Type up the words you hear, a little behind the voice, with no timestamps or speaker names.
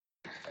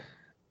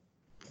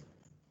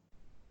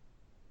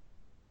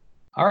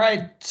All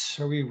right,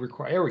 are we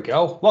record? There we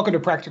go. Welcome to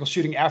Practical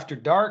Shooting After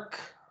Dark.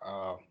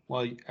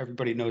 Well,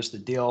 everybody knows the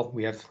deal.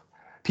 We have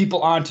people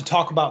on to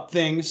talk about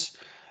things,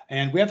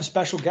 and we have a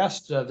special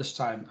guest this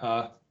time,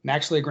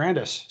 Max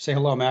Leograndis. Say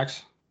hello,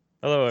 Max.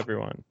 Hello,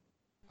 everyone.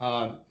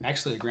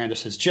 Max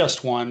Leograndis has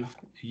just won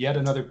yet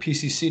another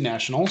PCC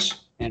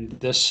Nationals, and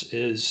this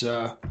is,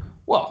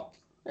 well,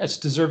 it's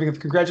deserving of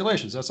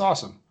congratulations. That's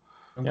awesome.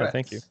 Yeah,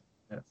 thank you. Congrats.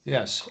 Yes.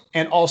 Yes,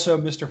 and also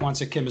Mr.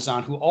 Hwansik Kim is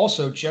on, who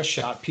also just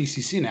shot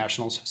PCC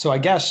Nationals. So I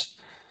guess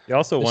He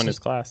also This won is- his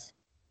class.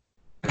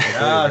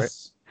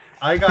 Yes.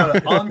 I got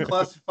an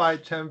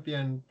unclassified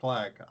champion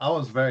flag. I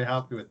was very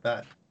happy with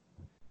that.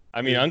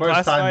 I mean, Yeah,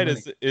 first time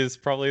unclassified is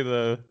probably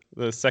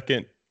the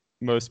second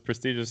most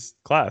prestigious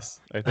class,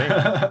 I think.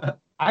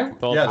 I,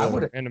 With all Yes. the I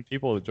would random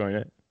people to join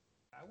it.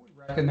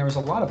 reckon there was a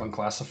lot of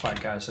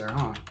unclassified guys there,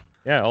 huh?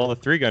 Yeah, all the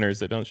three gunners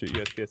that don't shoot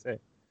USPSA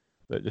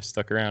that just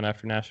stuck around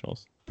after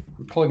nationals.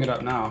 I'm pulling it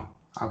up now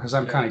because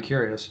I'm Yeah. kind of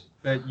curious.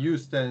 That you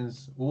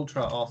stands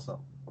ultra awesome.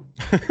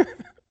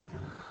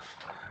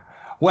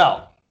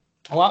 Well,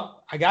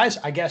 guys,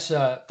 I guess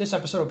this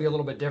episode will be a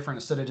little bit different.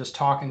 Instead of just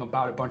talking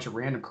about a bunch of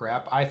random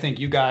crap, I think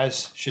you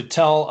guys should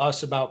tell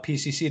us about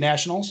PCC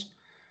Nationals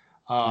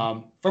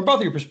from both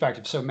of your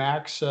perspectives. So,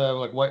 Max,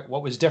 like what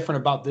was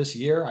different about this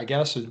year? I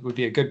guess it would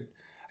be a good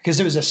because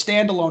it was a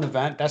standalone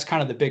event. That's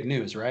kind of the big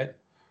news, right?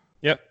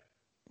 Yep.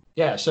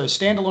 Yeah. So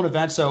standalone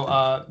event.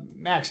 So,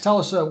 Max, tell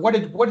us what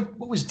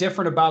was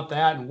different about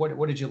that, and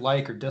what did you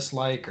like or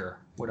dislike or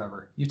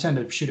whatever? You tend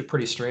to shoot it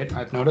pretty straight,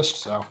 I've noticed.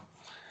 So.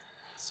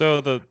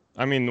 So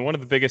one of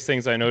the biggest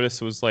things I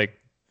noticed was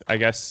like, I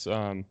guess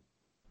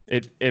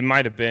it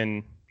might have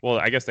been, well,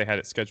 I guess they had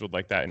it scheduled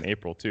like that in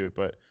April too,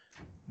 but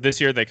this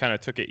year they kind of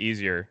took it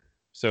easier.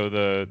 So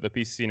the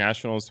PCC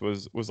Nationals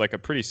was like a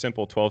pretty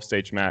simple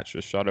 12-stage match,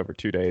 just shot over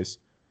 2 days.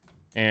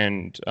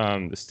 And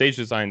the stage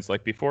designs,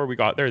 like before we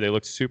got there, they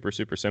looked super,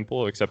 super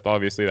simple, except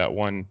obviously that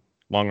one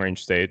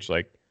long-range stage.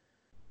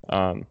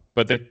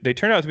 But they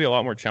turned out to be a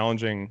lot more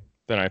challenging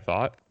than I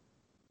thought.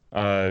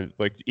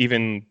 Like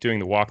even doing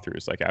the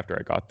walkthroughs, like after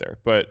I got there.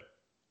 But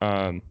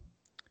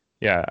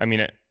yeah, I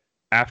mean,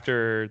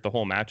 after the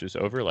whole match is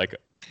over, like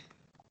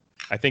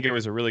I think it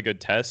was a really good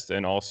test,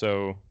 and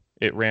also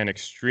it ran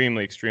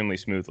extremely, extremely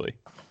smoothly,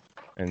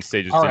 and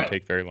stages All didn't right.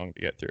 take very long to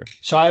get through.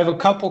 So I have a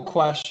couple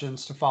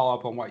questions to follow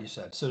up on what you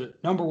said. So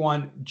number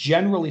one,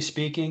 generally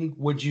speaking,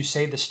 would you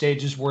say the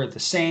stages were the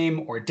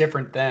same or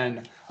different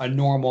than a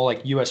normal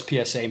like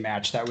USPSA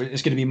match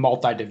is going to be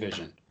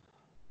multi-division?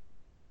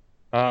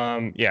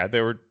 Yeah, they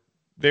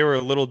were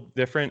a little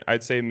different.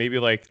 I'd say maybe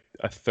like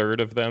a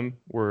third of them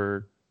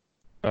were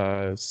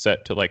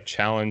set to like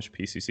challenge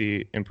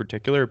PCC in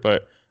particular,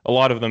 but a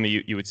lot of them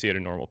you would see at a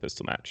normal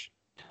pistol match.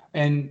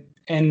 And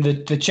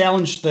the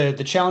challenge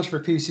for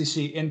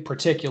PCC in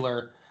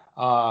particular,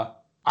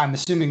 I'm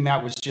assuming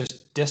that was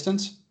just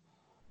distance.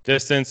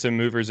 Distance and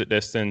movers at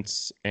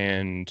distance,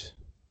 and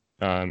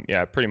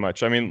yeah, pretty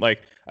much. I mean,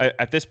 like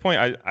at this point,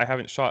 I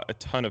haven't shot a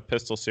ton of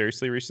pistol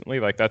seriously recently.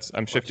 Like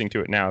I'm shifting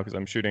to it now because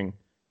I'm shooting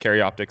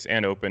carry optics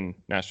and open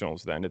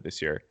nationals at the end of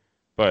this year.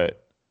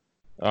 But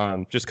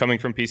just coming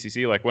from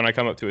PCC, like when I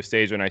come up to a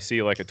stage and I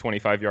see like a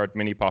 25-yard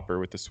mini popper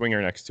with the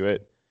swinger next to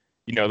it,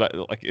 you know that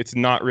like it's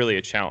not really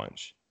a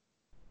challenge.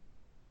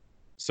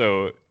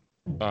 So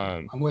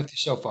I'm with you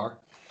so far.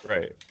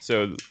 right.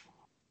 So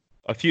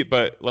a few,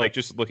 but like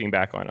just looking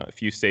back on a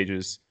few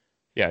stages,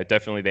 yeah,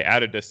 definitely they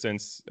added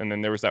distance, and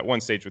then there was that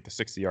one stage with the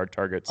 60-yard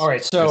targets. All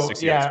right, the so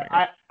 60-yard yeah,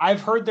 swinger.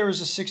 I've heard there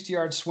was a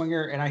 60-yard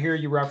swinger, and I hear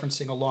you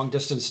referencing a long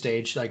distance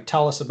stage. Like,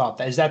 tell us about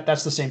that.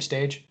 That's the same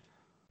stage?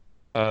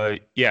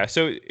 Yeah,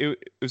 so it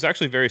was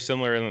actually very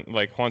similar, and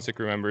like Hwansik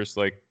remembers,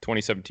 like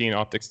 2017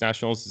 Optics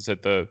Nationals is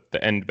at the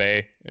end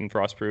bay in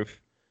Frostproof,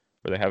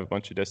 where they have a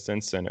bunch of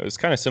distance, and it was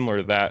kind of similar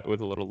to that with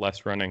a little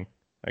less running,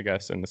 I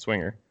guess, in the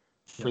swinger.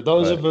 For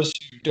those But- of us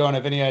who don't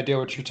have any idea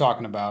what you're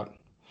talking about,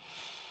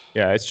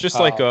 Yeah, it's just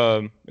like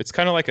it's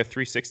kind of like a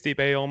 360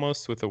 bay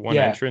almost with a one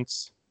Yeah.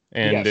 entrance,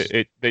 and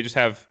Yes.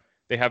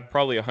 they have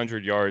probably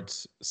 100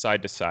 yards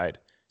side to side,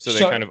 so they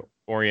So- kind of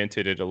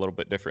oriented it a little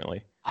bit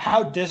differently.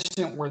 how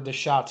distant were the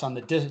shots on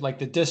the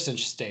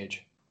distance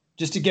stage?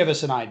 Just to give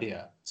us an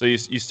idea. So you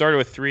started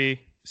with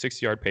 3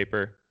 60-yard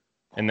paper,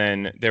 and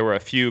then there were a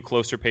few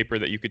closer paper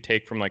that you could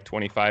take from like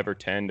 25 or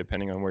 10,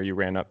 depending on where you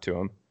ran up to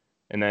them.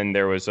 And then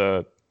there was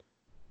a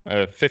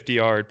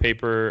 50-yard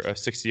paper, a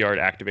 60-yard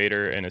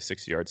activator, and a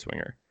 60-yard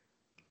swinger.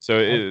 So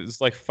it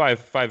was like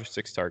five or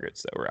six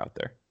targets that were out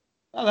there.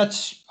 Well,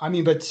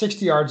 but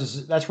 60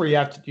 yards that's where you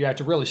have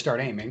to really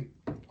start aiming,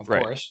 of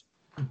Right. course.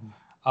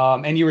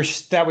 And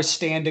that was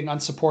standing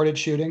unsupported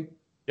shooting.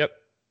 Yep.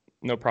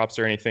 No props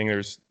or anything.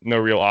 There's no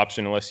real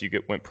option unless you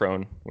went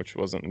prone, which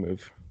wasn't the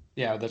move.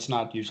 Yeah, that's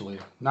not usually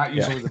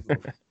the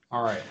move.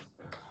 All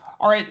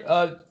right.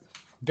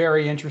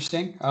 Very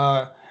interesting.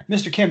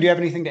 Mr. Kim, do you have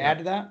anything to add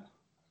to that?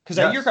 Because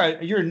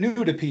Yes. you're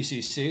new to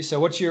PCC, so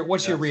what's your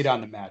Yes. read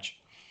on the match?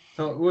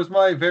 So it was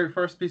my very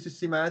first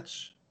PCC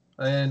match,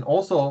 and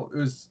also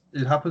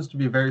it happens to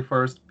be very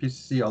first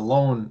PCC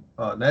alone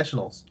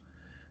nationals.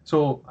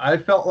 So I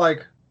felt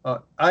like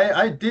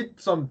I did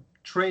some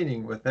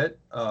training with it.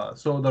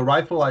 So the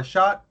rifle I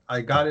shot,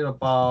 I got it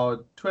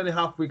about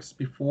 2.5 weeks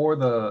before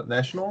the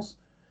nationals,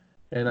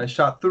 and I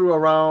shot through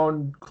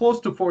around close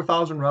to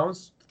 4,000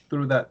 rounds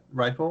through that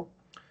rifle.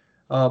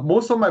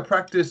 Most of my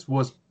practice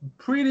was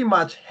pretty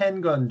much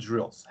handgun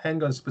drills,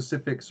 handgun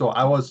specific. So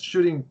I was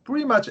shooting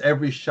pretty much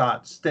every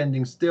shot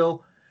standing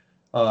still,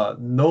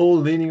 no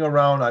leaning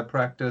around. I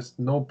practiced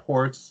no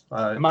ports.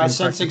 Am I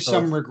sensing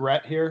some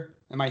regret here?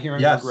 Am I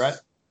hearing regret?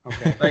 Yes.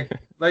 Okay.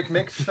 Like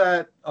Mick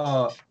said,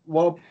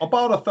 well,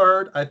 about a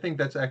third, I think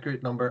that's an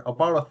accurate number.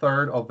 About a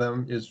third of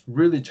them is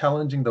really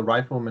challenging the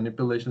rifle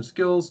manipulation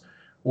skills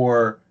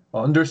or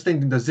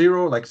understanding the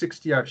zero, like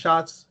 60-yard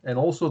shots, and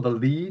also the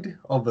lead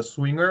of the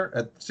swinger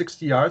at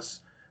 60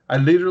 yards. I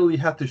literally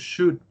had to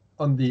shoot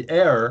on the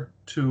air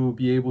to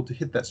be able to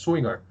hit that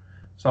swinger.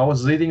 So I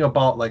was leading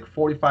about like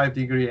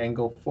 45-degree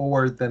angle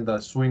forward, then the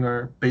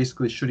swinger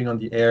basically shooting on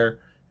the air,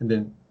 and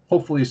then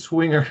hopefully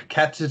swinger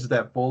catches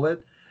that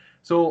bullet.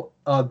 So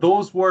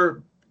those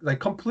were like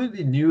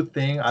completely new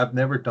thing. I've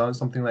never done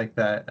something like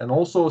that. And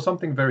also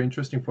something very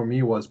interesting for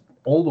me was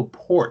all the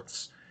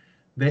ports.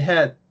 They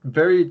had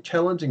very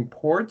challenging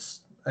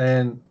ports,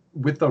 and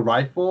with the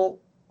rifle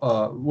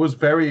was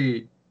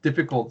very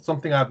difficult.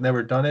 Something I've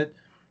never done it.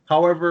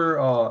 However,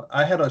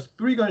 I had a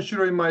 3-gun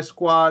shooter in my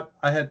squad.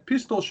 I had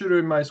pistol shooter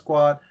in my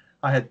squad.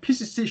 I had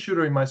PCC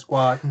shooter in my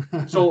squad.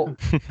 So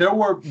there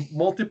were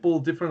multiple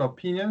different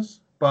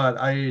opinions, but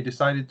I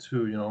decided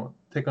to,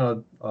 take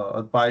on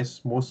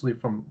advice mostly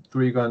from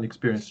 3-gun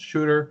experienced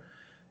shooter.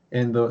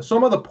 And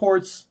some of the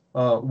ports,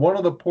 one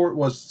of the port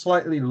was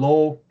slightly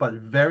low, but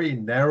very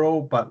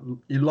narrow, but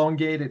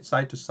elongated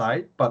side to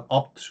side, but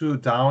up to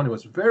down, it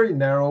was very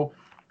narrow.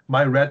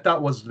 My red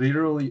dot was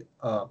literally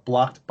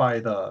blocked by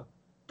the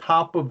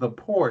top of the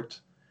port.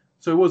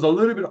 So it was a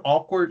little bit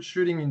awkward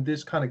shooting in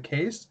this kind of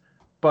case.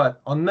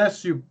 But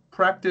unless you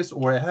practice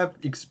or have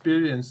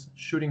experience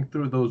shooting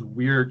through those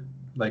weird,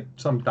 like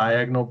some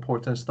diagonal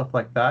ports and stuff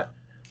like that,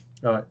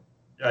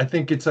 I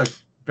think it's a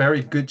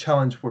very good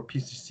challenge for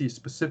PCC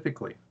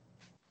specifically.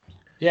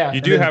 Yeah.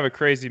 You do have a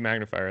crazy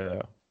magnifier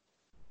though.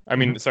 I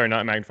mean, sorry,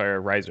 not magnifier,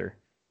 riser.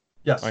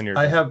 Yes,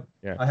 I have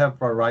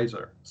a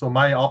riser. So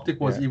my optic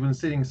was even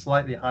sitting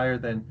slightly higher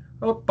than,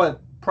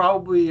 but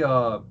probably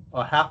a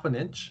half an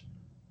inch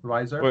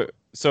riser.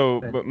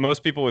 But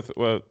most people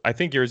I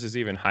think yours is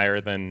even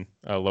higher than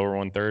a lower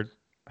 1/3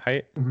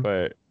 height,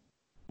 but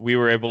we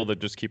were able to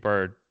just keep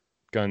our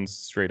guns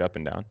straight up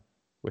and down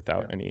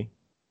without any,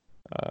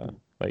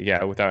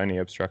 without any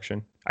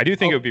obstruction. I do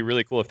think it would be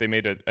really cool if they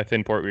made a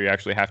thin port where you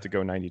actually have to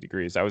go 90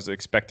 degrees. I was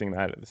expecting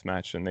that at this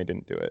match, and they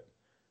didn't do it.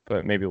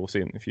 But maybe we'll see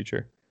it in the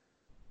future.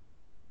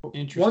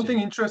 One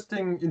thing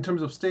interesting in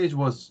terms of stage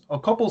was a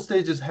couple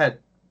stages had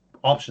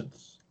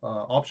options.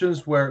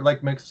 Options where,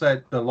 like Mick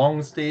said, the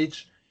long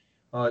stage,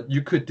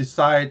 you could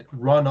decide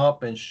run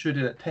up and shoot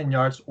it at 10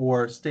 yards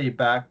or stay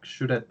back,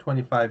 shoot at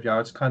 25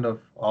 yards kind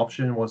of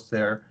option was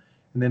there.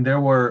 And then there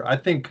were, I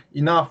think,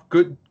 enough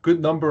good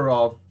number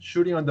of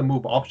shooting on the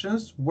move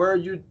options where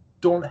you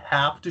don't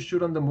have to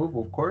shoot on the move,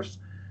 of course.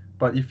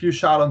 But if you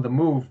shot on the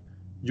move,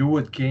 you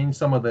would gain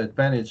some of the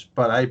advantage.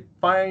 But I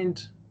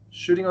find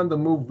shooting on the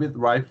move with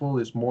rifle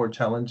is more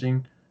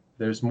challenging.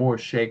 There's more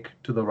shake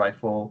to the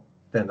rifle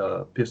than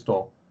the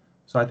pistol.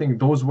 So I think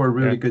those were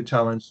really good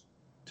challenge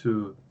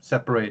to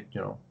separate,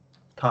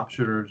 top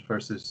shooters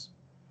versus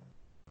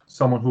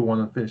someone who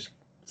want to finish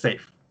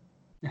safe.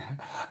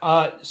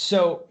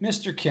 So,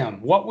 Mr.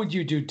 Kim, what would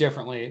you do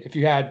differently if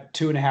you had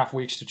 2.5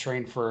 weeks to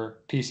train for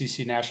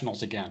PCC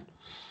Nationals again?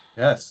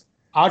 Yes.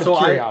 Out of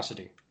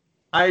curiosity.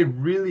 I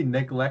really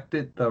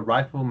neglected the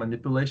rifle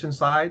manipulation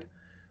side.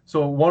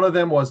 So one of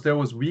them was there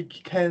was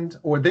weak hand,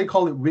 or they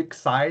call it weak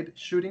side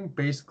shooting.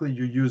 Basically,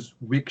 you use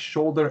weak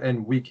shoulder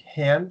and weak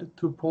hand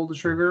to pull the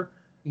trigger.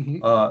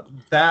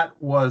 That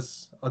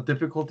was a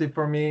difficulty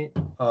for me.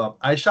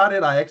 I shot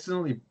it. I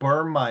accidentally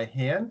burned my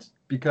hand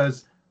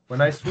because when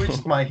I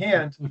switched my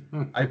hand,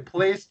 I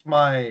placed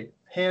my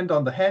hand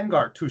on the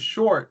handguard too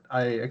short.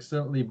 I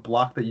accidentally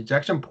blocked the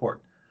ejection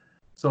port.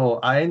 So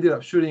I ended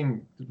up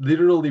shooting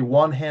literally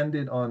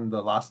one-handed on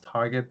the last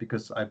target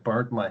because I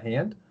burned my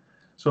hand.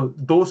 So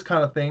those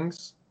kind of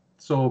things.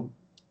 So,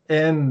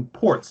 and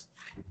ports,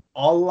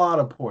 a lot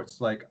of ports.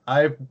 Like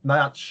I've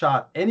not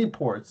shot any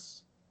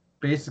ports,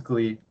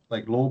 basically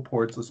like low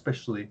ports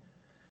especially,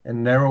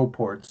 and narrow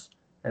ports.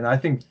 And I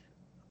think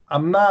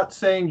I'm not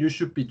saying you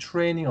should be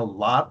training a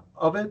lot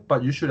of it,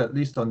 but you should at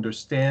least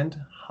understand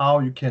how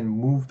you can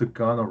move the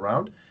gun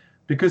around.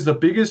 Because the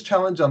biggest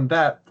challenge on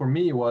that for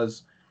me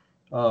was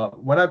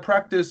when I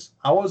practiced,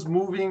 I was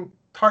moving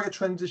target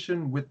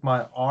transition with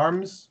my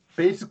arms,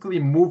 basically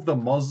move the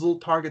muzzle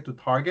target to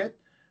target.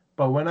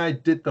 But when I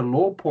did the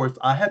low ports,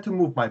 I had to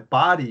move my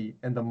body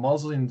and the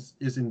muzzle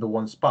is in the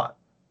one spot.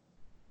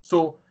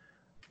 So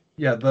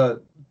yeah,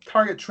 the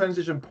target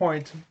transition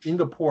point in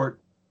the port,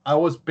 I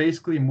was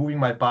basically moving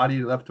my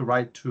body left to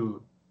right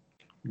to,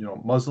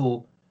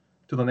 muzzle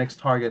to the next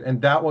target.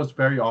 And that was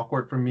very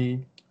awkward for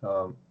me.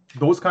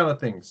 Those kind of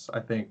things, I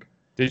think.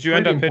 Did you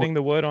end up Pretty hitting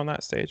the wood on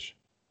that stage?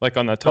 Like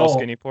on the tall, No.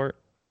 skinny port?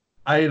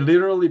 I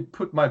literally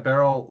put my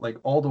barrel like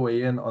all the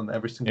way in on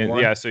every single And,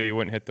 one. yeah, so you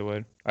wouldn't hit the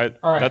wood. All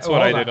right. That's well,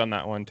 what I hold did on. on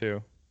that one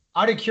too.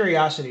 Out of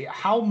curiosity,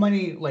 how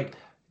many like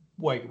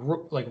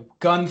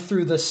gun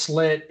through the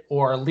slit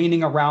or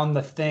leaning around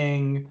the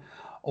thing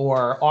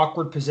or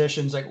awkward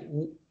positions, like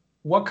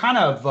what kind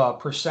of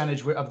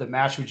percentage of the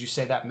match would you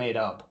say that made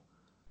up?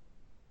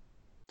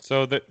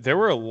 So there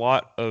were a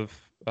lot of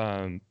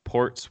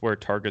ports where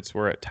targets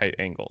were at tight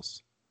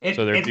angles.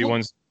 So there'd be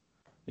ones.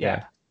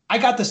 Yeah. I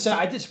got the set.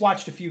 I just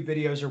watched a few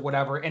videos or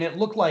whatever, and it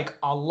looked like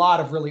a lot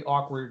of really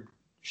awkward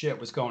shit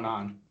was going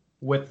on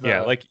with the.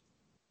 Yeah,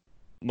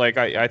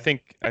 I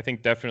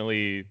think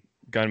definitely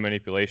gun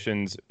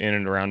manipulations in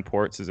and around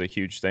ports is a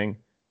huge thing.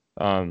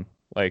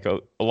 Like a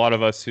lot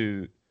of us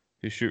who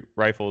shoot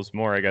rifles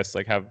more, I guess,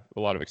 like have a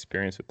lot of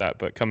experience with that.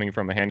 But coming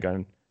from a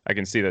handgun, I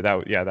can see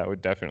that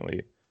would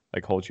definitely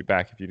like hold you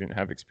back if you didn't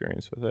have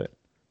experience with it.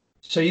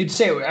 So you'd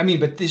say, I mean,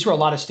 but these were a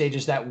lot of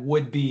stages that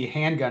would be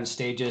handgun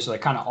stages,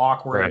 like kind of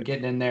awkward Right. and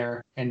getting in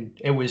there, and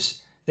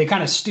they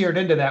kind of steered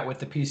into that with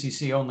the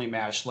PCC only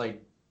match,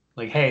 like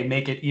hey,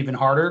 make it even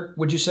harder.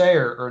 Would you say,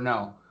 or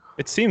no?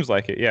 It seems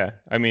like it, yeah.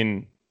 I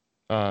mean,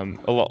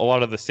 a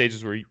lot of the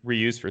stages were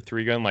reused for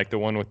 3-gun, like the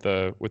one with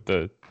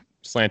the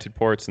slanted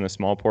ports and the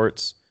small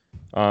ports.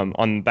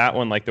 On that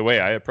one, like the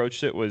way I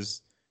approached it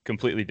was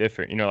completely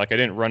different. Like I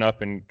didn't run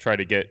up and try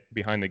to get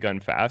behind the gun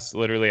fast.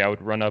 Literally, I would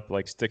run up,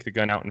 like stick the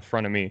gun out in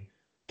front of me,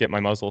 get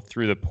my muzzle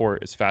through the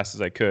port as fast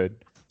as I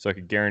could, so I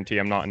could guarantee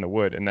I'm not in the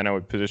wood, and then I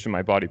would position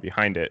my body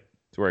behind it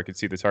to where I could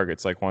see the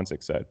targets, like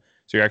Juansik said.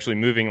 So you're actually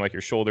moving like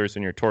your shoulders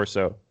and your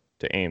torso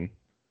to aim,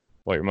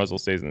 while your muzzle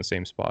stays in the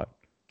same spot.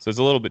 So it's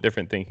a little bit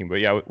different thinking.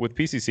 But yeah, with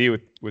PCC,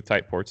 with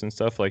tight ports and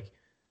stuff, like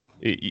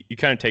you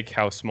kind of take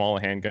how small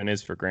a handgun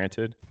is for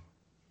granted.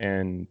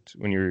 And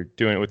when you're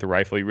doing it with a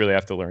rifle, you really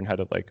have to learn how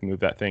to like move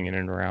that thing in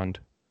and around.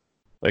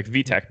 Like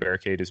VTAC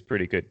barricade is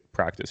pretty good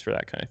practice for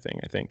that kind of thing,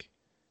 I think.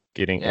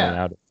 Getting in and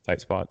out of tight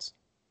spots.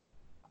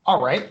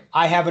 All right.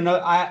 I have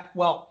another.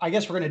 I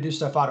guess we're going to do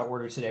stuff out of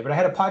order today, but I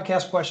had a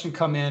podcast question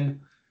come in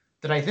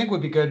that I think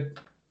would be good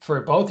for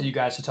both of you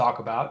guys to talk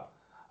about.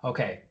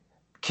 Okay.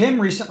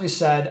 Kim recently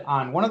said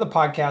on one of the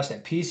podcasts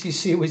that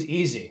PCC was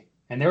easy,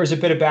 and there was a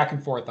bit of back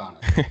and forth on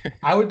it.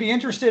 I would be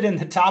interested in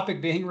the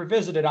topic being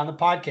revisited on the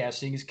podcast,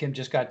 seeing as Kim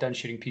just got done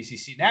shooting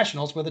PCC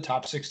Nationals with a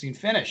top 16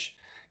 finish.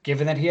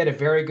 Given that he had a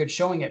very good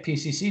showing at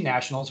PCC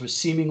Nationals with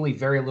seemingly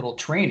very little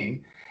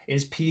training,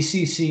 is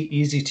PCC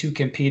easy to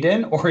compete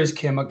in, or is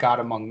Kim a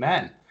god among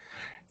men?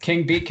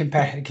 Kim beat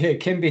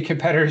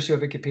competitors who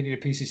have been competing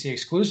at PCC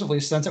exclusively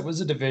since it was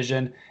a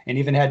division and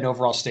even had an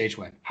overall stage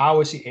win. How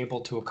was he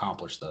able to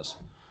accomplish this?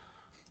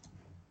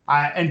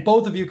 And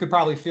both of you could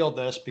probably field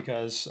this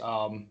because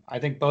I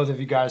think both of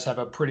you guys have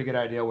a pretty good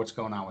idea what's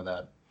going on with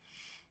that.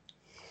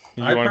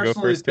 I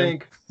personally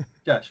think,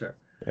 yeah, sure.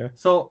 Yeah.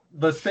 So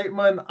the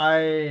statement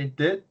I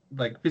did,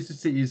 like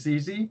PCC is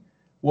easy,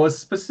 was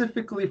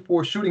specifically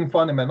for shooting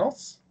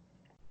fundamentals.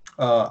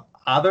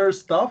 Other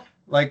stuff,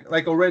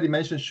 like already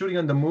mentioned, shooting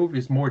on the move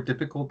is more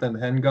difficult than the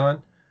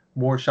handgun.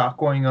 More shock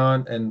going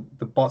on, and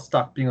the butt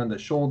stock being on the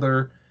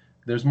shoulder,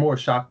 there's more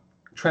shock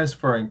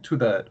transferring to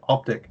the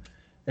optic.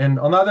 And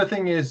another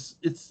thing is,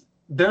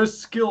 there's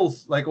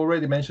skills, like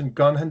already mentioned,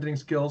 gun handling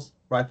skills,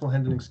 rifle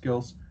handling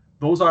skills.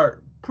 Those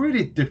are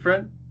pretty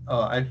different,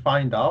 I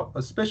find out,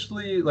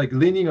 especially like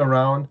leaning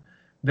around.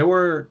 There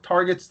were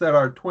targets that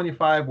are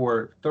 25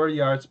 or 30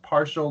 yards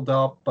partialed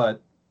up,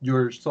 but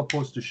you're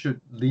supposed to shoot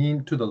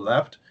lean to the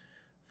left.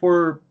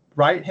 For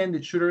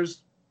right-handed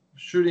shooters,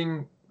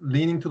 shooting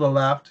leaning to the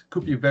left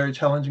could be very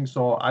challenging.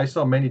 So I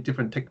saw many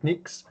different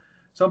techniques.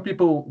 Some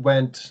people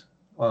went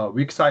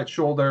weak side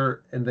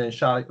shoulder and then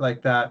shot it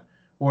like that.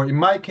 Or in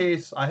my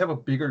case, I have a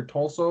bigger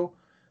torso,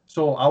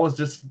 so I was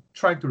just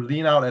trying to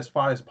lean out as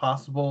far as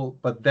possible,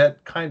 but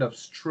that kind of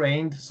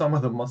strained some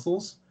of the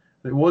muscles.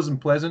 It wasn't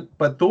pleasant,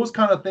 but those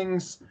kind of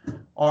things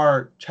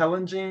are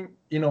challenging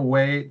in a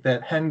way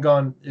that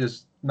handgun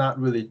is not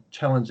really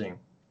challenging.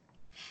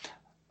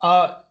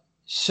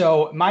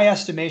 So my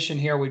estimation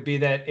here would be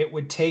that it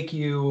would take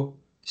you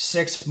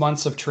 6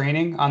 months of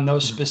training on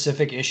those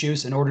specific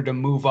issues in order to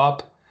move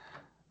up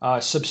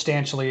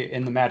substantially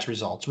in the match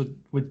results.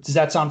 Does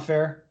that sound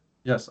fair?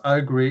 Yes, I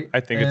agree. I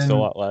think it's a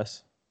lot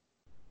less.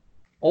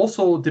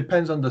 Also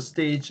depends on the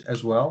stage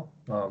as well.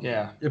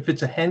 Yeah. If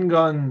it's a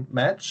handgun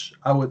match,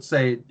 I would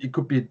say it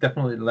could be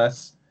definitely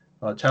less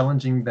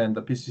challenging than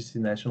the PCC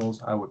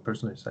Nationals, I would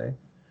personally say.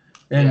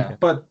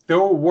 But there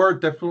were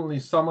definitely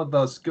some of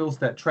the skills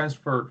that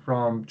transferred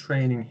from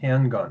training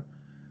handgun.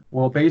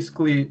 Well,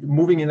 basically,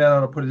 moving in and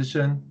out of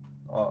position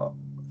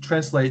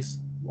translates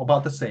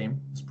about the same,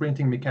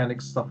 sprinting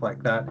mechanics, stuff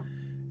like that.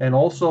 And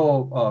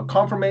also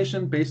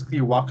confirmation,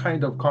 basically what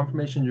kind of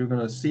confirmation you're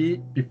going to see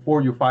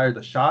before you fire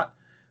the shot.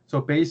 So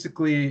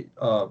basically,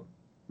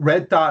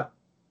 red dot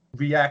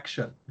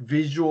reaction,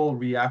 visual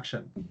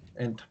reaction,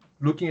 and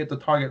looking at the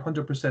target,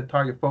 100%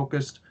 target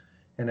focused.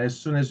 And as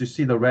soon as you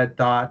see the red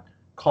dot,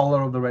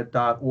 color of the red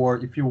dot, or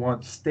if you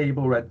want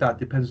stable red dot,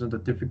 depends on the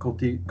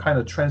difficulty, kind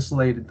of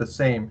translated the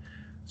same.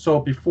 So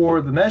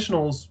before the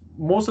nationals,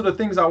 most of the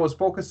things I was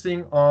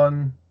focusing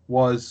on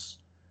was,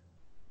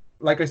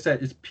 like I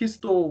said, it's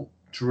pistol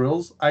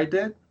drills I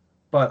did,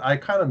 but I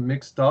kind of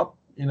mixed up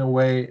in a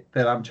way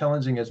that I'm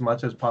challenging as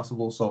much as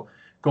possible. So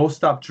go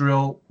stop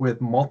drill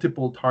with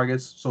multiple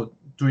targets, so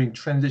doing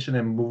transition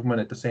and movement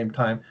at the same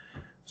time.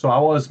 So I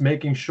was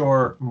making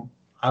sure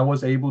I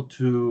was able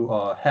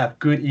to have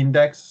good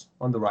index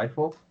on the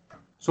rifle.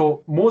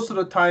 So most of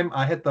the time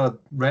I had the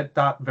red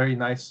dot very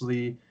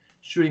nicely,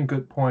 shooting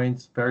good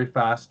points very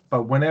fast.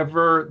 But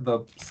whenever the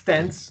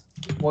stance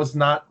was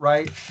not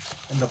right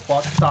and the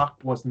butt stock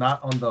was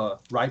not on the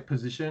right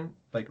position,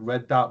 like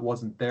red dot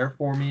wasn't there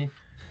for me,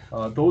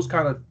 those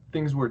kind of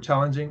things were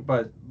challenging.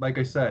 But like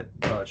I said,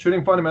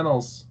 shooting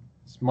fundamentals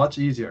is much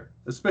easier,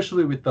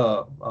 especially with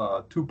the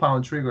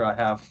 2-pound trigger I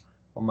have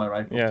on my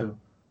rifle too.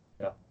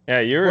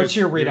 Yeah, What's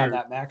your read on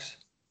that, Max?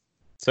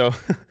 So,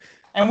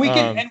 and we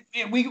can,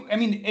 I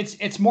mean,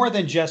 it's more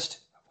than just,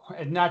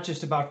 not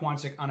just about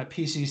Hwansik on a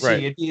PCC.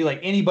 Right. It'd be like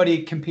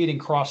anybody competing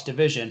cross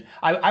division.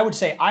 I would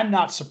say I'm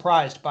not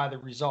surprised by the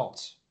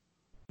results.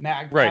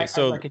 Matt, right.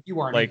 So, you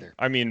aren't like, either.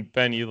 I mean,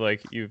 Ben,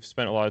 you've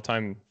spent a lot of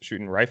time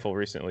shooting rifle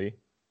recently,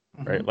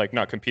 right? Like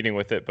not competing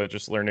with it, but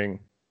just learning,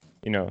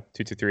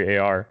 223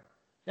 AR.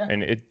 Yeah.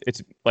 And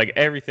it's like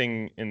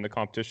everything in the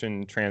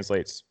competition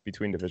translates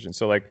between divisions.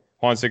 So like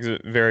Hwansik is a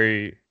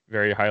very,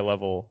 very high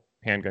level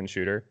handgun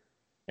shooter.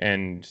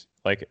 And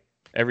like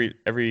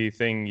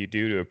everything you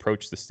do to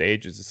approach the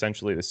stage is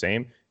essentially the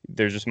same.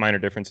 There's just minor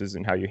differences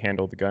in how you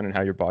handle the gun and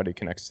how your body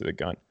connects to the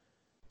gun.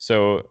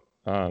 So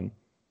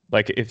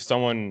like if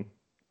someone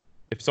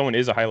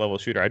is a high level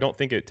shooter, I don't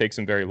think it takes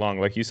them very long.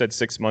 Like you said,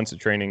 6 months of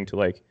training to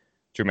like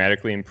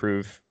dramatically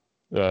improve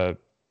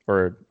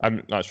or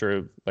I'm not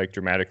sure like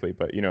dramatically,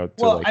 but get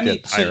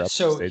higher up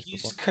so the stage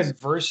he's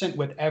conversant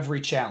with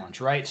every challenge,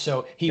 right?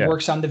 So he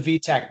works on the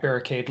VTAC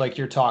barricade like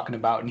you're talking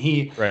about, and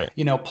he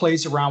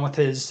plays around with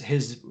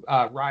his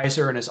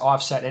riser and his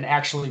offset, and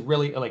actually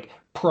really like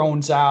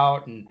prones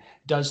out and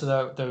does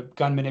the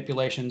gun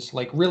manipulations,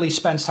 like really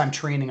spends time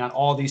training on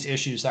all these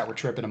issues that were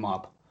tripping him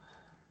up.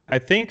 I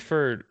think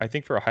for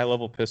a high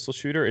level pistol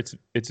shooter,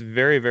 it's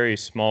very, very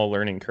small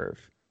learning curve.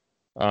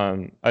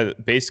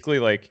 Basically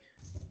like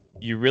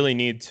you really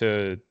need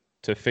to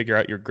figure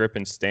out your grip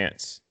and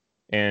stance.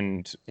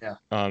 And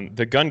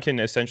the gun can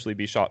essentially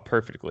be shot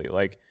perfectly.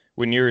 Like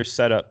when you're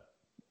set up,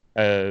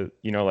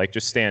 like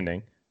just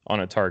standing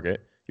on a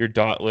target, your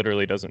dot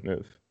literally doesn't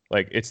move.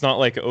 Like it's not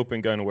like an open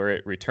gun where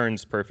it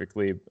returns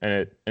perfectly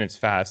and it's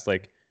fast.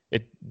 Like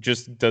it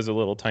just does a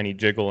little tiny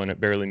jiggle and it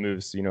barely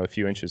moves, a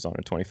few inches on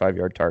a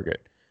 25-yard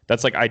target.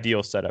 That's like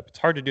ideal setup. It's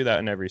hard to do that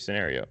in every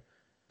scenario.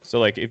 So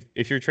like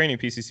if you're training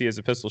PCC as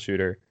a pistol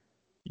shooter,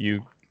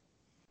 you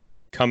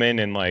come in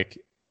and like,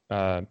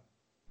 I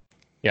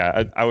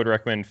would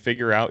recommend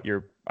figure out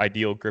your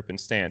ideal grip and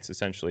stance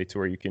essentially to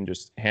where you can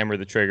just hammer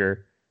the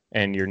trigger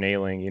and you're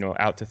nailing,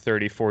 out to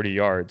 30, 40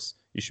 yards.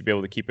 You should be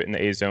able to keep it in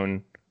the A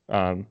zone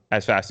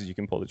as fast as you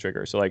can pull the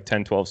trigger. So like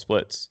 10, 12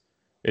 splits,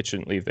 it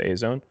shouldn't leave the A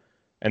zone.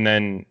 And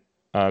then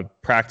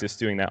practice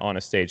doing that on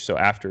a stage. So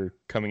after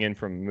coming in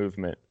from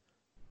movement,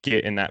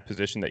 get in that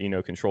position that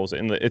controls it.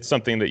 And it's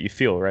something that you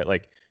feel, right?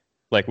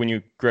 Like when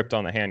you gripped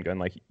on the handgun,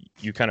 like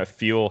you kind of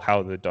feel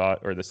how the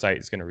dot or the sight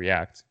is going to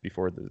react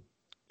before the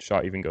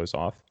shot even goes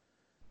off.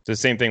 It's the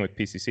same thing with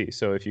PCC.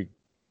 So if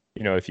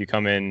you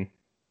come in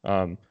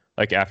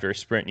like after a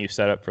sprint and you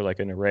set up for like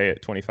an array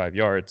at 25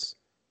 yards,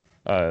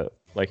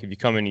 like if you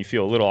come in, you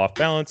feel a little off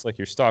balance, like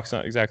your stock's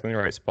not exactly in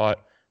the right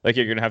spot, like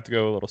you're going to have to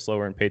go a little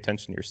slower and pay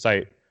attention to your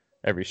sight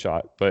every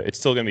shot, but it's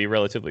still going to be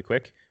relatively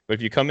quick. But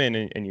if you come in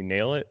and you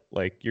nail it,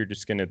 like you're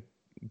just going to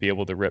be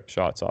able to rip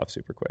shots off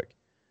super quick.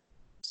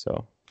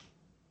 So,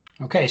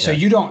 okay. So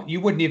you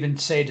wouldn't even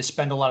say to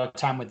spend a lot of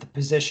time with the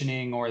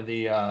positioning or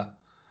the,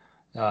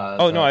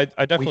 no,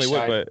 I definitely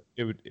would, but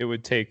it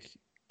would take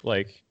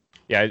like,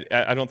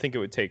 I don't think it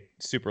would take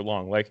super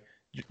long. Like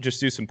just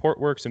do some port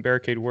work, some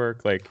barricade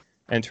work, like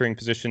entering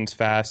positions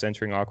fast,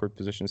 entering awkward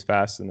positions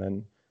fast, and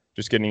then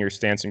just getting your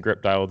stance and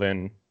grip dialed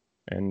in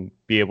and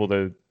be able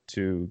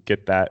to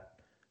get that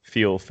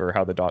feel for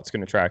how the dot's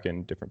going to track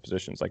in different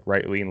positions, like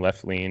right lean,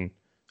 left lean,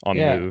 on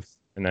the move,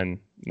 and then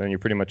you're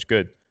pretty much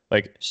good.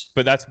 Like,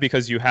 but that's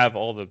because you have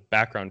all the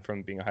background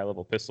from being a high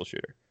level pistol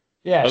shooter.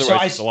 Yeah,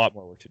 otherwise it's a lot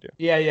more work to do.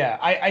 Yeah.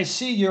 I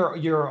see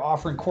you're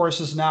offering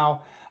courses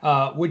now.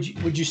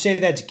 Would you say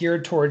that's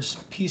geared towards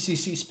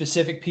PCC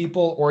specific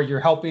people, or you're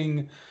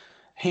helping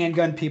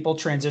handgun people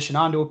transition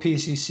onto a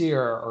PCC,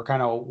 or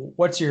kind of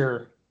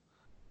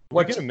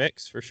we get a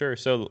mix for sure.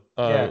 So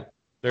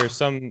there's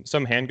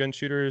some handgun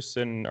shooters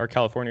in our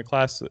California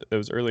class that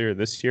was earlier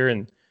this year,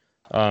 and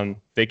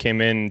they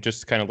came in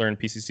just to kind of learn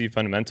PCC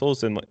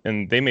fundamentals,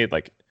 and they made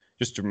like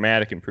just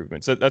dramatic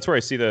improvements. So that's where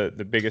I see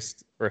the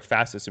biggest or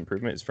fastest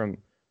improvement is from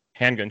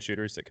handgun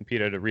shooters that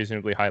compete at a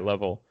reasonably high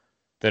level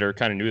that are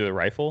kind of new to the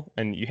rifle.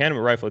 And you hand them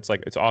a rifle,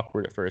 it's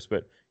awkward at first,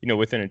 but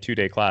within a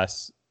 2-day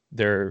class,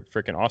 they're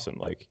freaking awesome.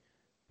 Like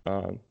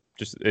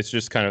It's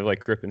just kind of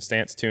like grip and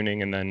stance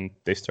tuning, and then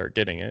they start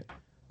getting it.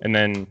 And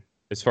then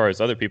as far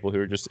as other people who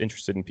are just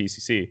interested in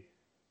PCC,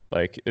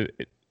 like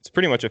it's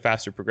pretty much a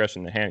faster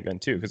progression than handgun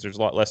too, because there's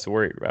a lot less to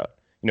worry about.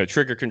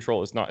 Trigger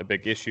control is not a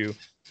big issue.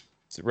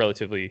 It's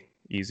relatively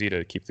easy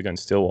to keep the gun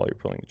still while you're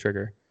pulling the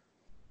trigger.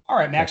 All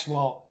right, Max.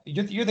 Well,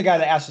 you're the guy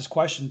that asked this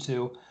question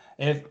too.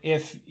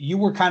 If you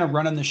were kind of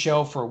running the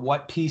show for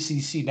what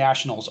PCC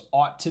Nationals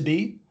ought to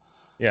be,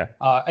 yeah.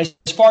 As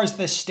far as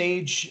the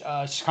stage,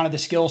 kind of the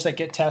skills that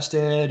get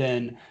tested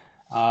and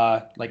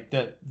like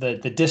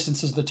the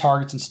distances, the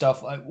targets and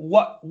stuff, like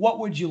what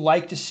would you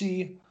like to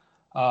see?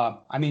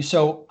 I mean,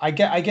 so I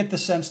get the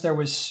sense there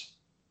was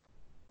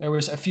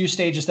a few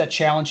stages that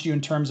challenged you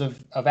in terms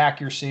of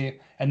accuracy,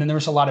 and then there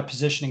was a lot of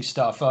positioning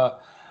stuff.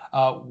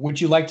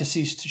 Would you like to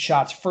see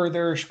shots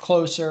further,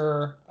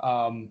 closer,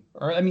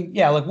 or I mean,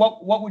 yeah, like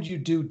what would you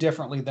do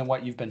differently than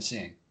what you've been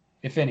seeing,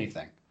 if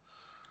anything?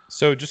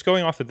 So just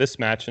going off of this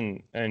match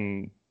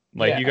and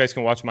like you guys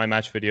can watch my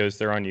match videos,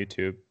 they're on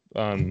YouTube,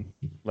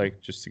 like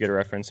just to get a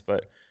reference.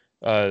 But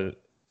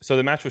so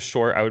the match was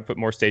short. I would put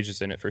more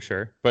stages in it for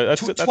sure. But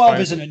that's 12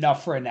 fine. Isn't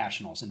enough for a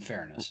nationals, in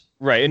fairness.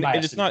 Right, and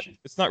it's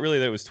not really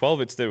that it was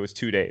 12. It's that it was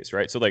 2 days,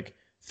 right? So like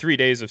 3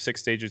 days of 6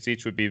 stages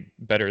each would be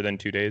better than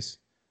 2 days.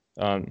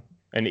 And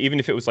even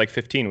if it was like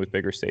 15 with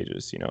bigger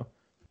stages,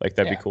 like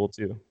that'd be cool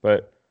too.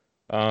 But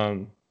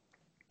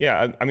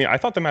yeah, I mean, I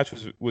thought the match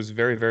was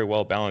very, very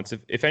well balanced.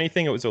 If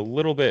anything, it was a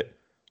little bit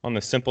on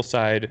the simple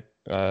side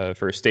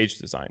for stage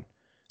design.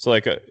 So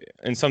like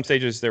in some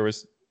stages there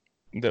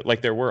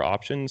were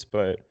options,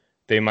 but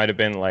they might have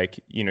been like,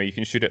 you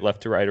can shoot it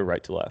left to right or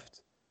right to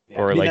left. Yeah,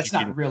 or I mean, like that's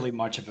not really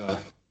much of a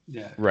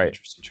right.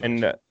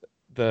 And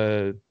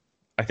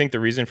I think the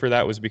reason for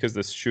that was because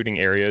the shooting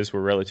areas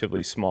were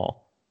relatively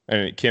small.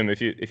 And Kim, if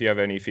you have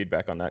any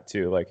feedback on that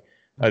too, like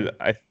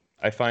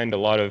I find a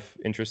lot of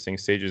interesting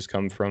stages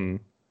come from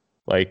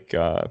like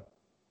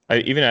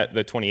even at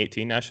the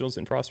 2018 Nationals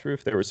in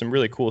Frostproof, there were some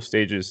really cool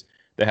stages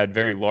that had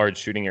very large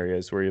shooting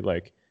areas where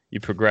you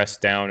progress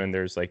down and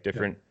there's like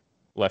different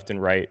left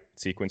and right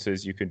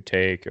sequences you could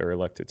take or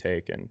elect to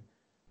take. And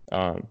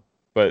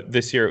but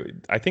this year,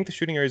 I think the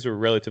shooting areas were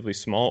relatively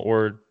small,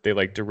 or they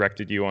like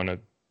directed you on a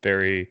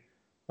very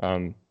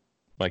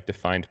like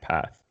defined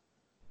path.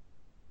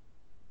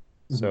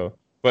 Mm-hmm. So,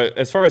 but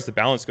as far as the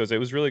balance goes, it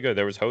was really good.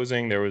 There was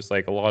hosing. There was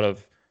like a lot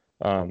of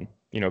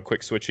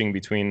quick switching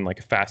between like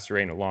a fast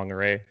array and a long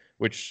array,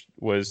 which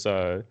was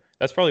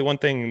that's probably one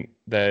thing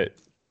that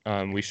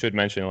we should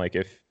mention. Like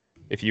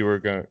if you were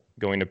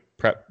going to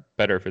prep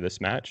better for this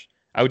match,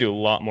 I would do a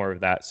lot more of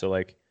that. So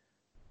like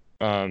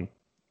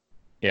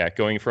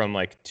going from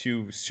like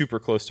 2 super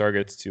close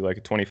targets to like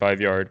a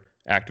 25-yard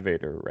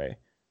activator array,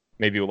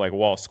 maybe like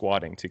wall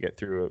squatting to get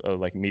through a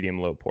like medium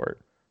low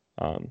port.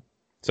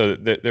 So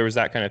there was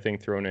that kind of thing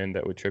thrown in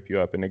that would trip you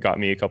up, and it got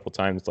me a couple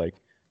times like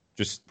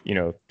just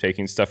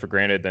taking stuff for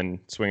granted, then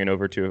swinging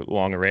over to a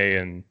long array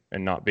and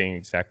not being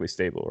exactly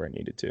stable where I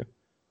needed to.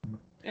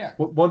 Yeah.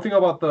 One thing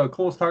about the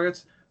close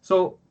targets.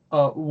 So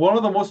one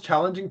of the most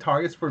challenging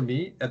targets for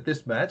me at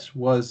this match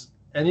was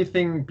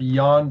anything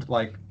beyond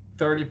like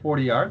 30,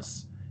 40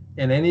 yards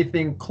and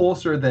anything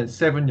closer than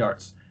 7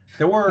 yards.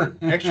 There were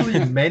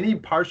actually many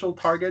partial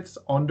targets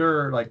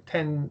under like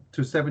 10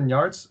 to 7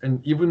 yards,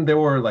 and even there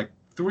were like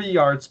 3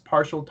 yards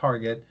partial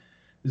target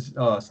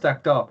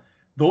stacked up.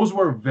 Those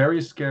were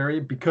very scary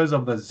because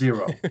of the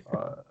zero.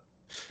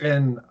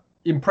 And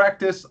in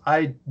practice,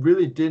 I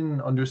really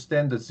didn't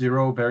understand the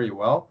zero very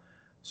well.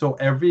 So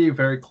every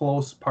very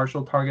close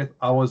partial target,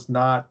 I was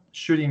not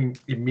shooting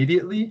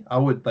immediately. I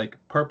would like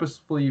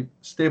purposefully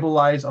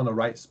stabilize on the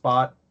right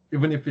spot,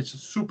 even if it's a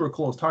super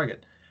close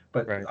target.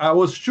 But I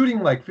was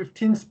shooting like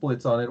 15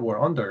 splits on it or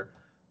under,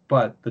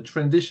 but the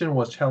transition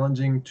was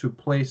challenging to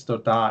place the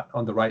dot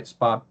on the right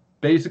spot.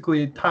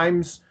 Basically,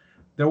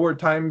 there were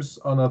times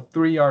on a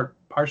 3-yard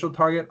partial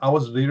target, I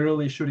was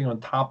literally shooting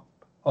on top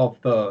of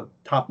the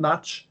top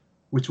notch,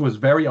 which was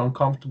very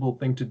uncomfortable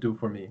thing to do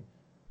for me.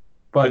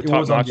 But the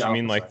top notch, you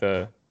mean like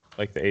the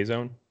A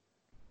zone?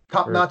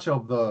 Top notch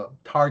of the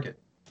target,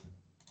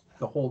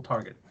 the whole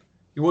target.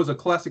 It was a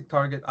classic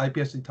target,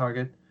 IPSC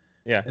target.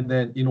 Yeah. And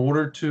then in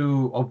order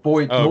to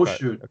avoid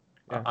shoot,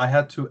 I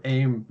had to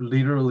aim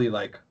literally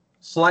like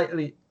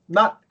slightly,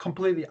 not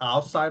completely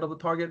outside of the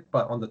target,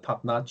 but on the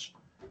top notch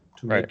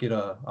to make it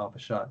a alpha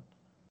shot.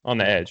 On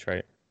the edge,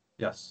 right?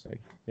 Yes.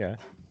 Yeah.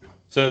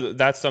 So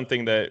that's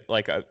something that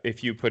like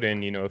if you put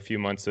in, a few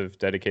months of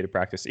dedicated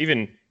practice,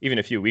 even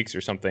a few weeks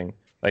or something,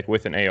 like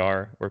with an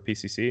AR or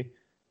PCC,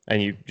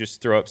 and you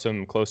just throw up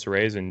some close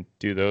arrays and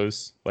do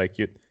those, like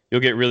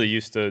you'll get really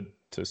used to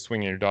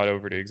swinging your dot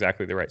over to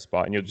exactly the right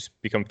spot, and you'll just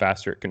become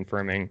faster at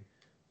confirming,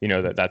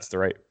 that that's the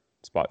right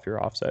spot for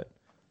your offset.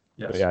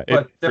 Yes,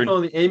 but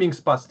definitely aiming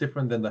spot's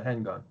different than the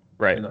handgun.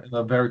 Right. In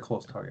a very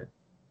close target.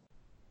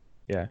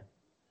 Yeah.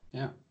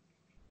 Yeah.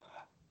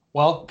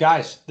 Well,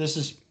 guys, this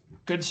is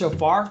good so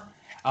far.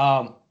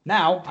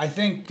 Now, I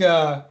think,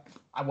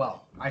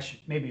 Max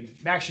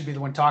should be the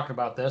one talking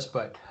about this,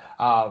 but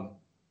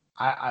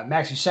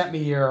Max, you sent me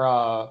your,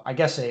 I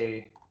guess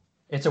a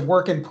It's a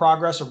work in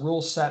progress, a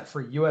rule set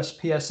for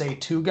USPSA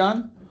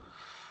 2-gun.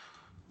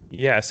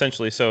 Yeah,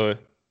 essentially. So,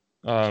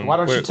 So why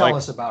don't you tell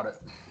us about it?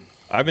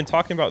 I've been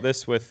talking about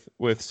this with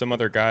some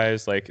other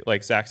guys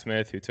like Zach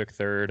Smith, who took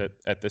third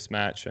at this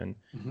match, and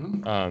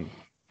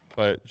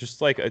but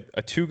just like a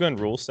 2-gun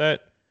rule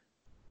set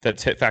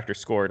that's hit factor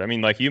scored. I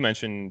mean, like you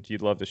mentioned,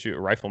 you'd love to shoot a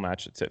rifle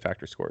match that's hit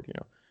factor scored, you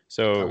know.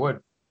 So I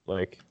would.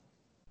 like,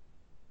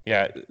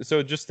 yeah.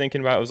 So just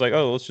thinking about it, I was like,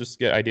 oh, let's just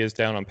get ideas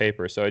down on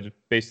paper. So I just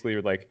basically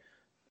like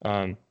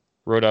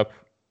wrote up,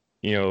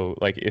 you know,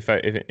 like if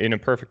in a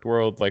perfect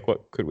world, like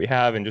what could we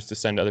have, and just to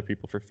send other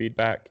people for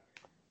feedback.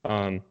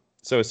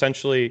 So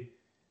essentially,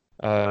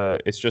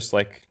 it's just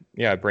like,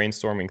 yeah, a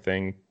brainstorming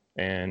thing.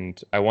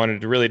 And I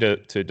wanted to really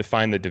to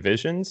define the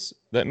divisions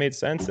that made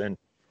sense, and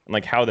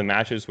like how the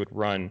matches would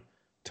run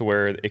to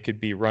where it could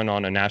be run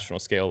on a national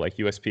scale, like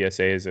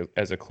USPSA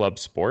as a club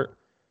sport,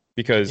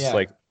 because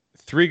like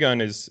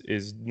 3-gun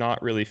is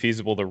not really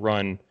feasible to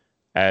run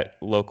at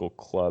local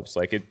clubs.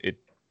 Like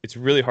it's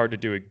really hard to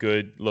do a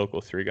good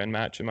local 3-gun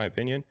match, in my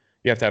opinion.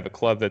 You have to have a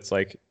club that's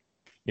like,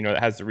 you know,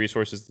 that has the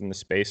resources and the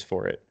space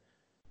for it.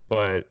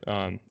 But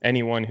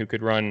anyone who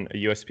could run a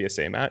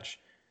USPSA match,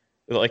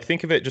 like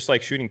think of it just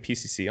like shooting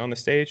PCC on the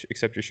stage,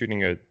 except you're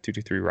shooting a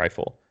 223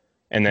 rifle.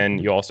 And then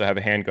you also have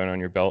a handgun on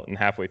your belt, and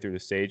halfway through the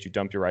stage, you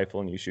dump your rifle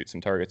and you shoot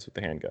some targets with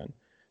the handgun.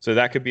 So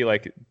that could be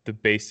like the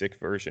basic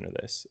version of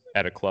this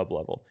at a club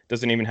level. It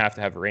doesn't even have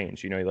to have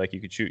range. You know, like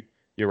you could shoot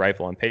your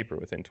rifle on paper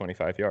within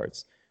 25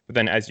 yards. But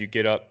then as you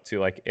get up to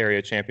like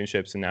area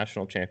championships and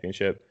national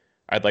championship,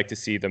 I'd like to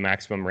see the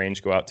maximum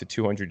range go out to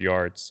 200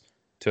 yards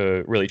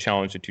to really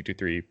challenge the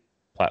 223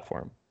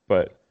 platform.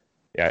 But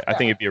yeah, I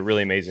think it'd be a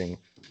really amazing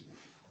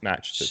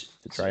match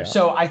to try out.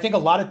 So I think a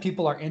lot of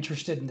people are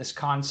interested in this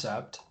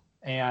concept.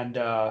 And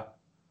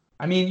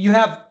I mean, you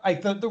have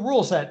like the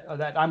rules that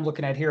I'm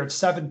looking at here. It's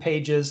 7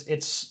 pages.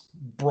 It's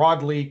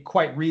broadly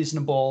quite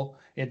reasonable.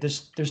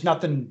 There's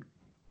nothing.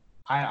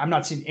 I'm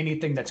not seeing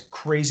anything that's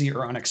crazy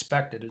or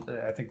unexpected.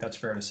 I think that's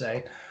fair to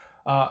say.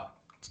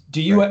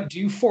 Do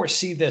you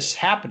foresee this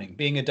happening,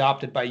 being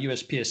adopted by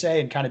USPSA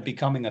and kind of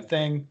becoming a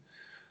thing?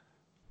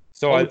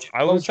 So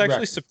I was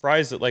actually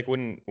surprised that like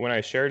when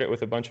I shared it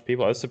with a bunch of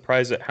people, I was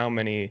surprised at how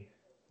many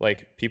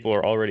like people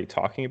are already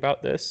talking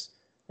about this.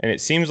 And it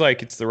seems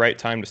like it's the right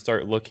time to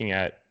start looking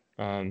at,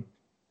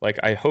 like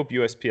I hope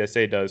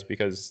USPSA does,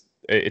 because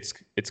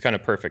it's kind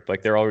of perfect.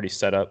 Like they're already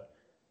set up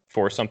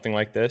for something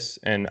like this.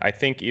 And I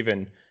think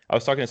even I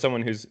was talking to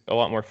someone who's a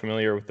lot more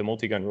familiar with the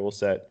multi-gun rule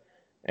set,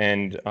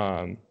 and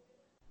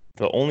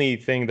the only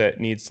thing that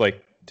needs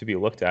like to be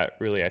looked at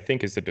really, I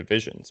think, is the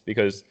divisions,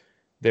 because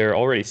they're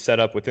already set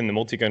up within the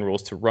multi-gun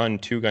rules to run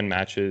 2-gun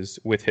matches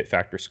with hit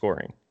factor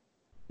scoring.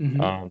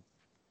 Mm-hmm.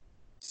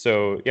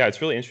 So yeah,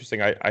 it's really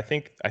interesting. I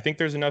think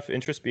there's enough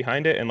interest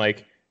behind it, and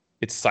like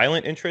it's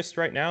silent interest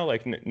right now.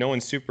 Like no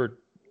one's super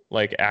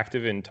like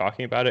active in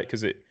talking about it,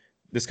 because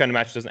this kind of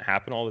match doesn't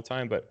happen all the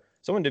time. But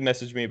someone did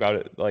message me about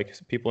it. Like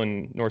people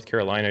in North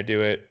Carolina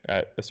do it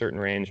at a certain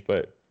range.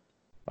 But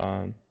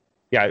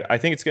yeah, I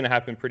think it's going to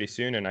happen pretty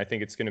soon, and I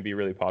think it's going to be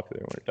really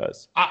popular when it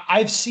does.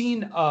 I've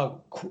seen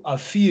a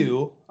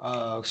few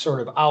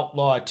sort of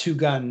outlaw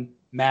 2-gun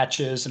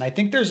matches, and I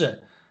think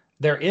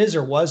there is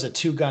or was a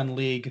 2-gun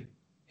league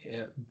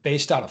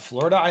based out of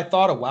Florida, I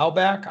thought, a while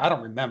back. I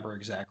don't remember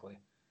exactly.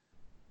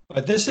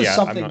 But this is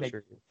something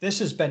that this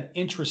has been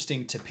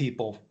interesting to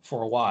people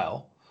for a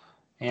while.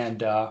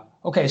 And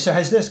okay, so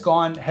has this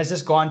gone to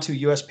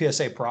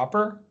USPSA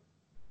proper?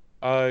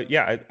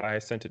 Yeah, I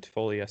sent it to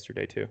Foley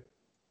yesterday too.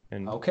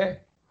 And okay.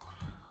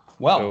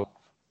 Well,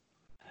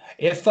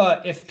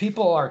 if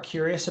people are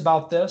curious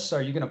about this,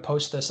 are you going to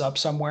post this up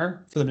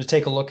somewhere for them to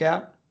take a look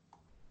at?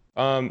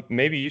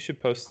 Maybe you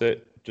should post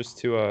it just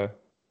to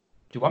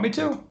do you want me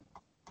to?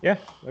 Yeah,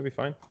 that'd be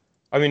fine.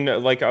 I mean,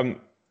 like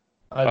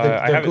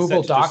the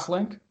Google Doc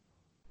link.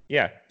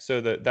 Yeah, so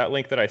that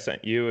link that I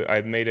sent you,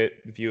 I've made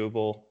it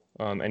viewable.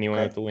 Anyone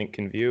with the link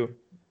can view.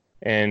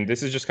 And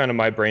this is just kind of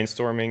my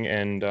brainstorming,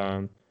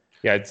 and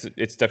yeah,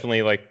 it's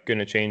definitely like going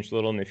to change a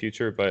little in the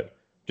future, but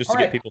just to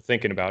get people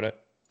thinking about it.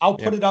 I'll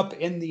put it up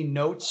in the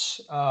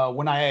notes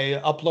when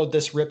I upload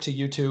this rip to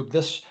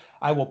YouTube.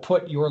 I will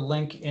put your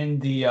link in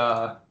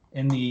the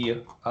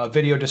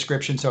video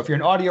description. So if you're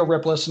an audio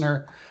rip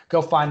listener,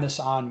 go find this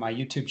on my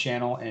YouTube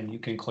channel, and you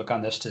can click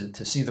on this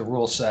to see the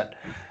rule set.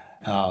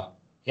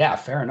 Yeah,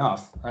 fair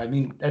enough. I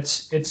mean,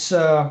 this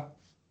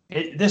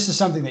is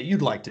something that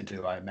you'd like to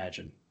do, I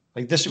imagine.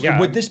 Like this,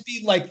 would this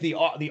be like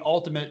the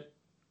ultimate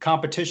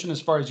competition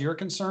as far as you're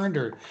concerned,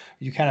 or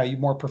you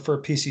more prefer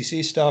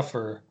PCC stuff,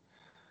 or?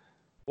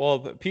 Well,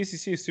 the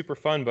PCC is super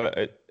fun,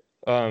 but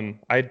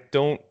I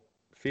don't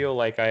feel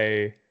like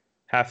I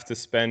have to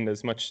spend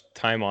as much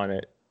time on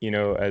it, you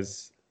know,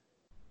 as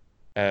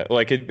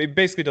like it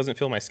basically doesn't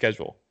fill my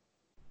schedule.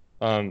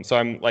 So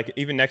I'm like,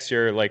 even next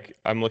year, like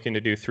I'm looking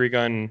to do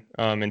 3-gun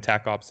and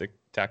TAC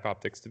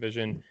optics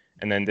division,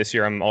 and then this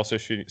year I'm also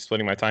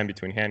splitting my time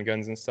between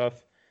handguns and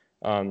stuff.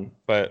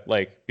 But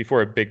like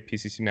before a big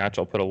PCC match,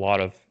 I'll put a lot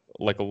of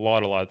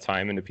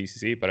time into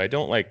PCC, but I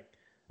don't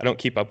I don't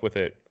keep up with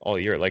it all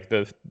year. Like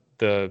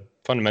the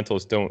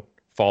fundamentals don't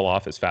fall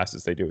off as fast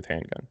as they do with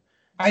handgun.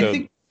 I So,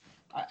 think.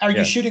 Are you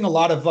yeah. shooting a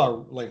lot of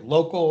like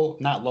local,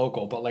 not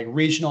local, but like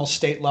regional,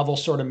 state level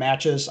sort of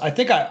matches? I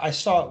think I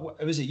saw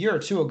it was a year or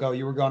two ago.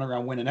 You were going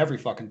around winning every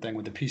fucking thing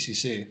with the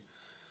PCC, and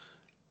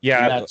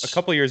Yeah, a that's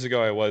couple of years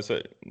ago I was.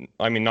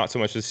 I mean, not so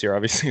much this year,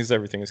 obviously, because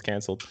everything is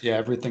canceled. yeah,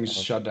 everything's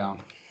shut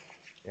down.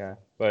 Yeah,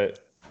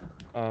 but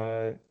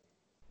uh,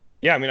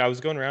 yeah, I mean, I was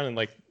going around and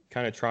like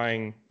kind of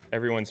trying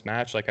everyone's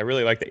match. Like, I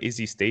really like the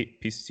AZ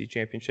State PCC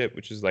Championship,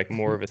 which is like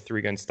more of a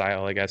 3-gun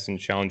style, I guess, and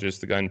challenges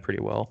the gun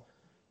pretty well.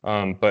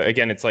 But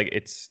again, it's like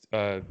it's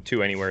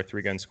 2 anywhere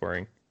 3-gun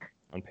scoring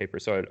on paper.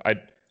 So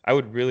I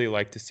would really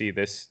like to see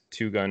this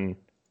 2-gun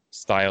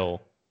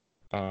style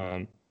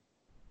um,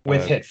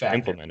 With hit factor.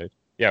 implemented.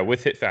 Yeah,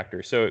 with hit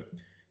factor. So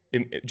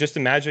just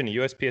imagine a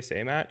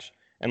USPSA match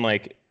and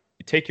like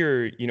take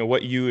your,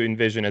 what you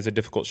envision as a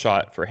difficult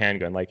shot for a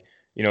handgun. Like,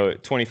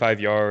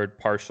 25-yard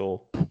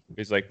partial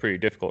is like pretty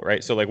difficult,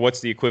 right? So like,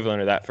 what's the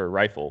equivalent of that for a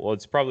rifle? Well,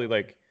 it's probably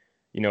like,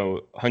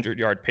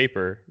 100-yard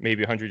paper,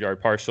 maybe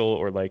 100-yard partial,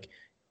 or like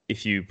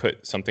if you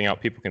put something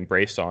out people can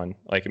brace on,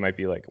 like it might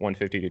be like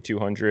 150 to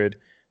 200,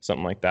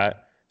 something like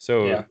that.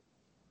 So Yeah.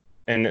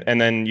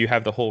 and then you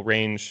have the whole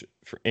range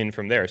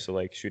from there. So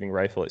like shooting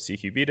rifle at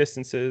CQB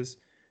distances,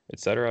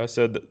 etc.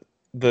 So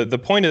the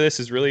point of this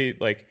is really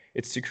like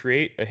it's to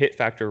create a hit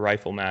factor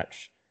rifle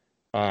match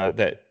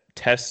that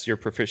tests your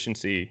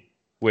proficiency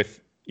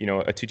with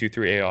a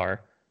 223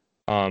 AR,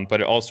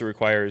 but it also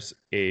requires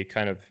a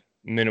kind of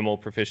minimal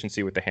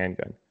proficiency with the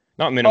handgun.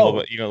 Not minimal,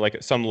 but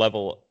like some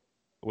level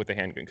with the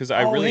handgun. Because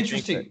I really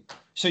interesting. think that,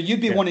 So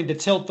you'd be wanting to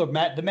tilt the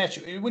match.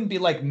 It wouldn't be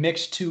like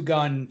mixed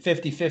 2-gun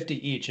 50-50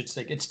 each. It's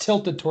like it's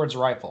tilted towards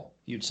rifle,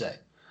 you'd say.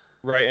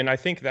 right, and I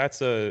think that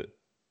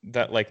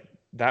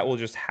will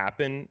just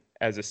happen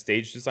as a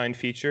stage design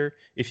feature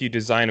if you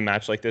design a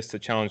match like this to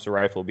challenge the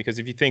rifle. Because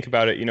if you think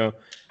about it,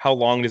 how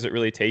long does it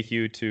really take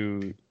you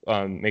to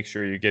make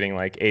sure you're getting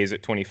like A's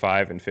at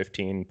 25 and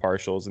 15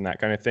 partials and that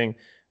kind of thing,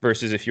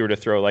 versus if you were to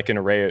throw like an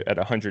array at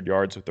 100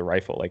 yards with the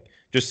rifle, like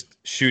just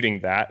shooting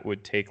that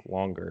would take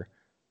longer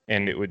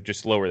and it would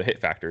just lower the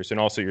hit factors. And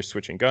also you're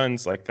switching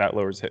guns, like that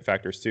lowers hit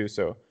factors too.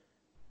 So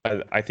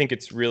I think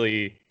it's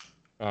really,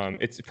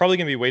 it's probably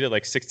going to be weighted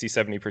like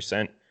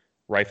 60-70%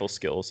 rifle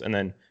skills, and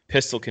then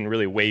pistol can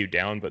really weigh you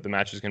down, but the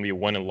match is going to be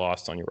won and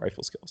lost on your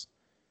rifle skills.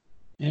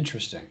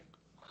 Interesting.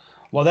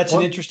 Well, that's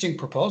an interesting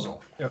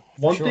proposal. Yeah.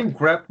 One thing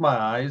grabbed my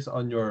eyes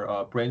on your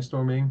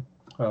brainstorming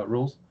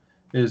rules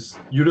is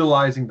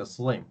utilizing the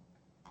sling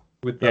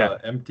with the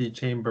empty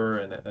chamber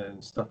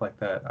and stuff like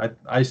that.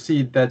 I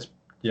see that's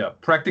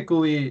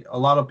practically a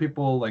lot of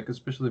people, like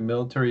especially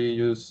military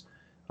use,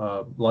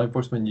 law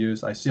enforcement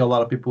use. I see a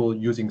lot of people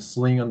using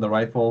sling on the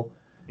rifle,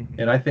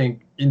 and I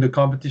think in the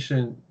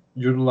competition,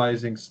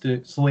 utilizing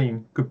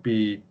sling could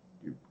be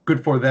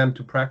good for them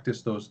to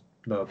practice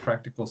the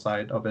practical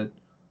side of it.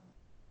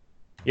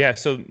 Yeah,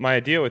 so my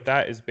idea with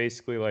that is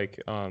basically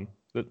like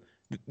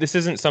this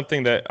isn't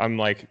something that I'm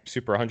like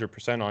super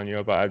 100%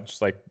 on, but I've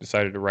just like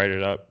decided to write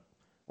it up.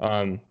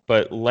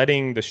 But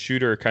letting the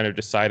shooter kind of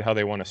decide how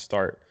they want to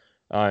start,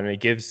 and it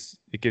gives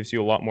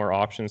you a lot more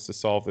options to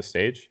solve the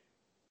stage.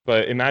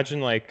 But imagine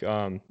like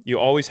you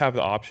always have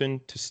the option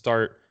to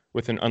start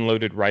with an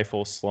unloaded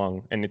rifle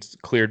slung, and it's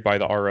cleared by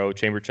the RO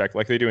chamber check,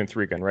 like they do in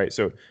 3-gun, right?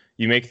 So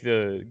you make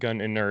the gun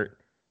inert.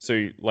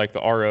 So like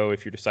the RO,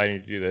 if you're deciding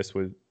to do this,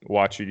 would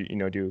watch you,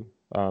 do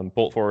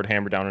bolt forward,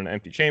 hammer down on an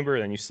empty chamber,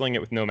 then you sling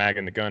it with no mag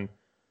in the gun,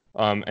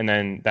 and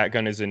then that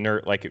gun is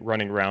inert, like it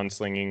running around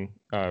slinging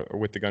or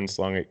with the gun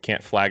slung. It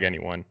can't flag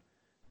anyone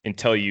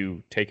until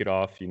you take it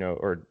off,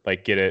 or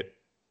like get it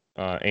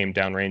aimed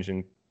downrange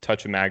and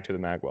touch a mag to the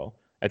mag well.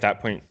 At that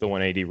point, the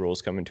 180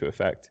 rules come into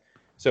effect.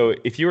 So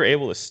if you were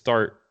able to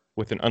start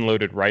with an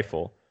unloaded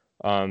rifle,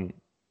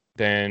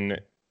 then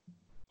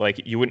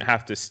like you wouldn't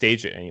have to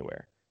stage it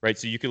anywhere, right?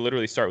 So you could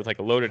literally start with like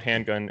a loaded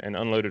handgun and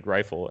unloaded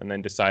rifle, and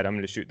then decide I'm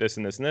going to shoot this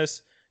and this and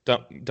this,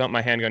 dump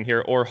my handgun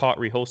here, or hot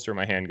reholster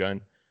my handgun,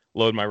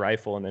 load my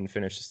rifle, and then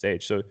finish the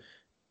stage. So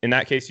in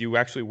that case, you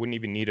actually wouldn't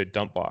even need a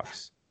dump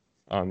box.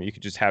 You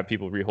could just have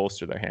people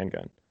reholster their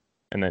handgun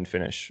and then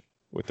finish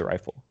with the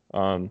rifle.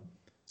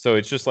 So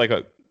it's just like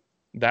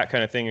that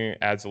kind of thing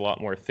adds a lot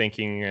more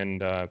thinking and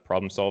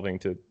problem solving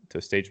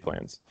to stage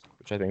plans,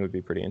 which I think would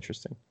be pretty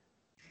interesting.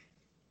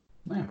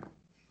 Man.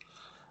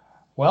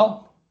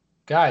 Well,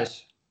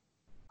 guys,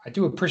 I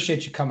do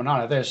appreciate you coming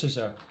on. This is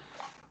a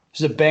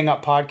bang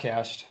up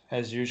podcast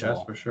as usual.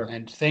 Yes, for sure.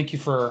 And thank you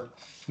for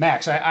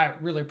Max. I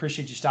really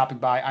appreciate you stopping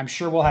by. I'm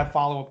sure we'll have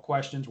follow-up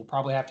questions. We'll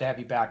probably have to have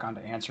you back on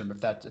to answer them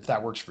if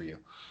that works for you.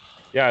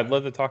 Yeah, I'd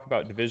love to talk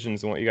about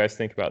divisions and what you guys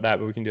think about that,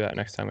 but we can do that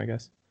next time, I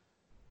guess.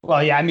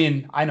 Well, yeah, I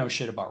mean, I know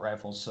shit about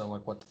rifles, so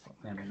like, what the fuck?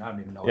 I mean, I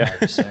don't even know what I have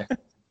to say.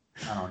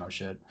 I don't know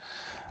shit.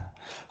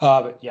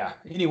 But yeah,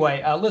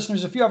 anyway,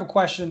 listeners, if you have a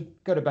question,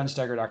 go to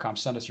bensteger.com,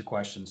 send us your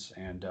questions,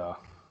 and,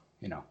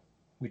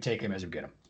 we take them as we get them.